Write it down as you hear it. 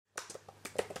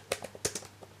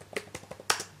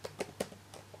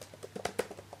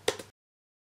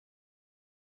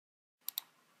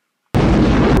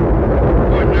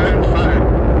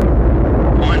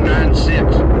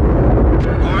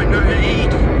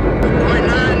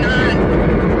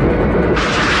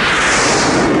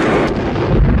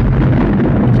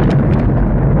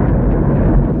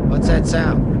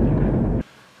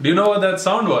know what that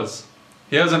sound was?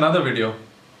 Here's another video.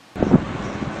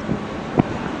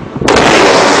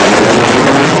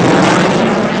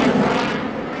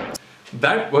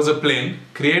 That was a plane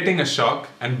creating a shock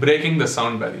and breaking the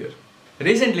sound barrier.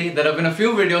 Recently, there have been a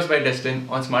few videos by Destin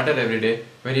on Smarter Everyday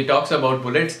where he talks about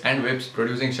bullets and whips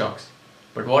producing shocks.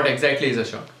 But what exactly is a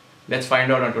shock? Let's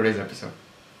find out on today's episode.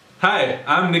 Hi,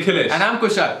 I'm Nikhilesh. And I'm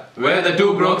Kushal. We're the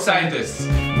two broke scientists.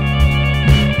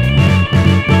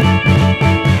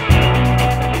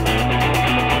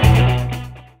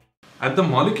 At the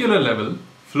molecular level,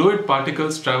 fluid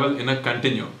particles travel in a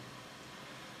continuum.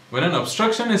 When an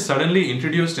obstruction is suddenly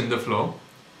introduced in the flow,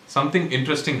 something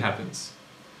interesting happens.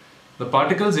 The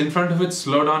particles in front of it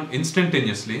slow down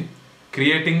instantaneously,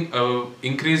 creating an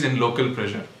increase in local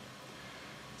pressure.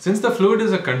 Since the fluid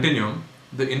is a continuum,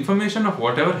 the information of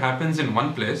whatever happens in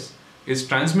one place is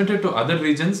transmitted to other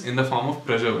regions in the form of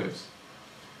pressure waves.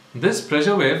 This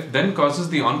pressure wave then causes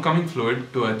the oncoming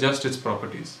fluid to adjust its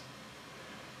properties.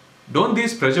 Don't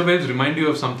these pressure waves remind you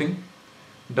of something?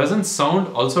 Doesn't sound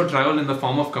also travel in the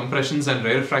form of compressions and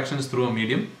rarefactions through a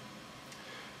medium?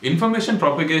 Information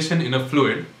propagation in a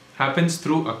fluid happens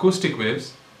through acoustic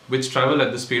waves which travel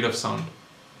at the speed of sound.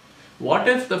 What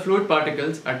if the fluid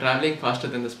particles are traveling faster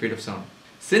than the speed of sound?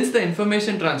 Since the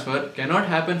information transfer cannot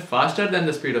happen faster than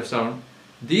the speed of sound,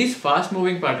 these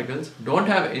fast-moving particles don't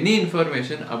have any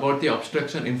information about the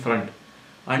obstruction in front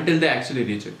until they actually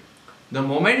reach it. The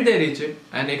moment they reach it,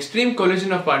 an extreme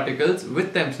collision of particles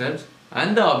with themselves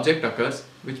and the object occurs,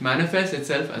 which manifests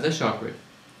itself as a shock wave.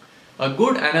 A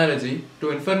good analogy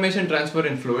to information transfer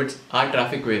in fluids are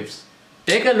traffic waves.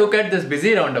 Take a look at this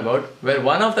busy roundabout where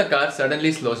one of the cars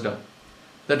suddenly slows down.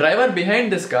 The driver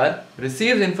behind this car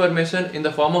receives information in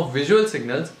the form of visual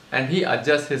signals and he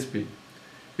adjusts his speed.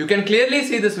 You can clearly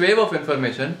see this wave of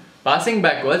information passing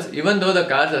backwards even though the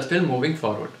cars are still moving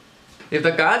forward. If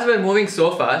the cars were moving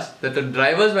so fast that the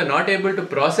drivers were not able to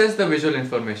process the visual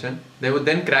information, they would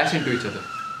then crash into each other.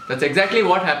 That's exactly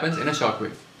what happens in a shock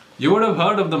wave. You would have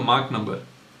heard of the Mach number,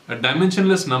 a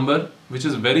dimensionless number which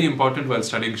is very important while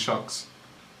studying shocks.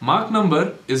 Mach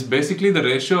number is basically the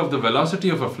ratio of the velocity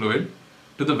of a fluid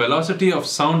to the velocity of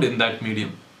sound in that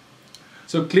medium.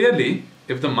 So clearly,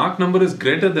 if the Mach number is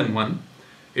greater than 1,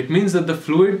 it means that the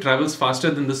fluid travels faster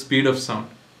than the speed of sound,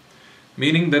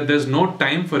 meaning that there's no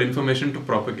time for information to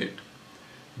propagate.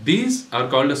 These are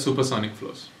called as supersonic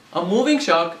flows. A moving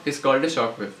shock is called a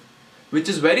shock wave, which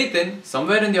is very thin,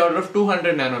 somewhere in the order of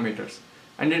 200 nanometers.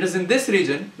 And it is in this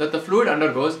region that the fluid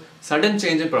undergoes sudden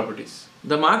change in properties.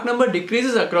 The Mach number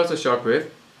decreases across a shock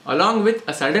wave along with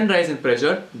a sudden rise in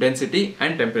pressure, density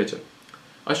and temperature.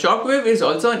 A shock wave is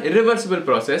also an irreversible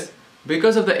process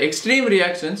because of the extreme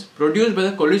reactions produced by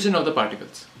the collision of the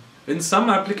particles. In some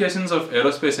applications of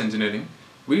aerospace engineering,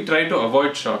 we try to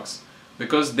avoid shocks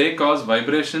because they cause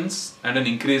vibrations and an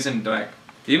increase in drag.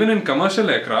 Even in commercial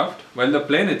aircraft, while the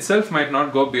plane itself might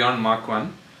not go beyond Mach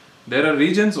 1, there are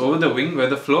regions over the wing where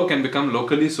the flow can become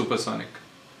locally supersonic.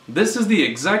 This is the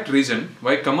exact reason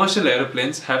why commercial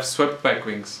aeroplanes have swept back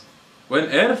wings. When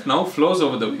air now flows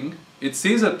over the wing, it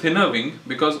sees a thinner wing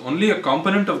because only a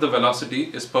component of the velocity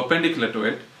is perpendicular to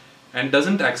it and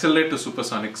doesn't accelerate to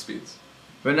supersonic speeds.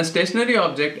 When a stationary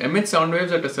object emits sound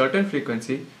waves at a certain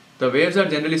frequency, the waves are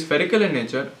generally spherical in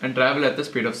nature and travel at the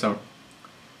speed of sound.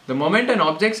 The moment an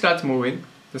object starts moving,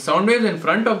 the sound waves in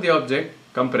front of the object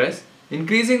compress,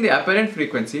 increasing the apparent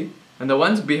frequency, and the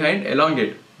ones behind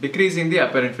elongate, decreasing the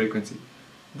apparent frequency.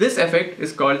 This effect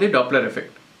is called the Doppler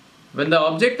effect. When the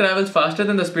object travels faster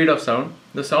than the speed of sound,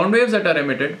 the sound waves that are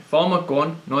emitted form a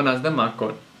cone known as the Mach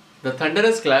cone. The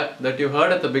thunderous clap that you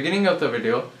heard at the beginning of the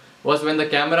video was when the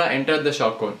camera entered the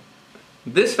shock cone.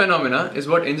 This phenomena is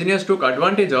what engineers took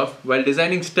advantage of while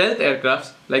designing stealth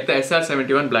aircrafts like the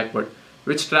SR-71 Blackbird,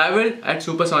 which travelled at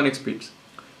supersonic speeds.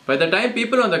 By the time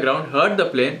people on the ground heard the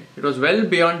plane, it was well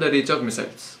beyond the reach of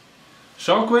missiles.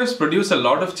 Shockwaves produce a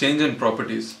lot of change in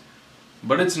properties,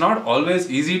 but it's not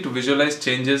always easy to visualize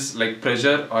changes like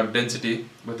pressure or density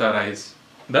with our eyes.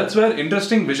 That's where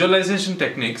interesting visualization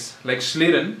techniques like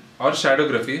schlerin or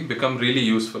shadowgraphy become really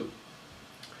useful.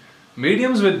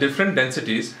 Mediums with different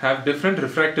densities have different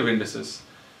refractive indices,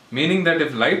 meaning that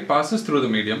if light passes through the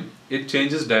medium, it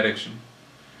changes direction.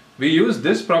 We use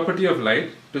this property of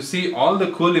light to see all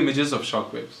the cool images of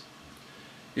shockwaves.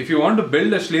 If you want to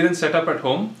build a schlerin setup at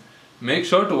home, make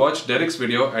sure to watch Derek's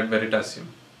video at Veritasium.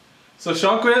 So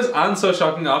shockwaves aren't so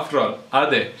shocking after all,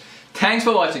 are they? Thanks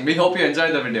for watching. We hope you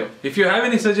enjoyed the video. If you have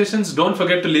any suggestions, don't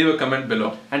forget to leave a comment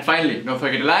below. And finally, don't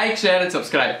forget to like, share and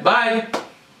subscribe. Bye!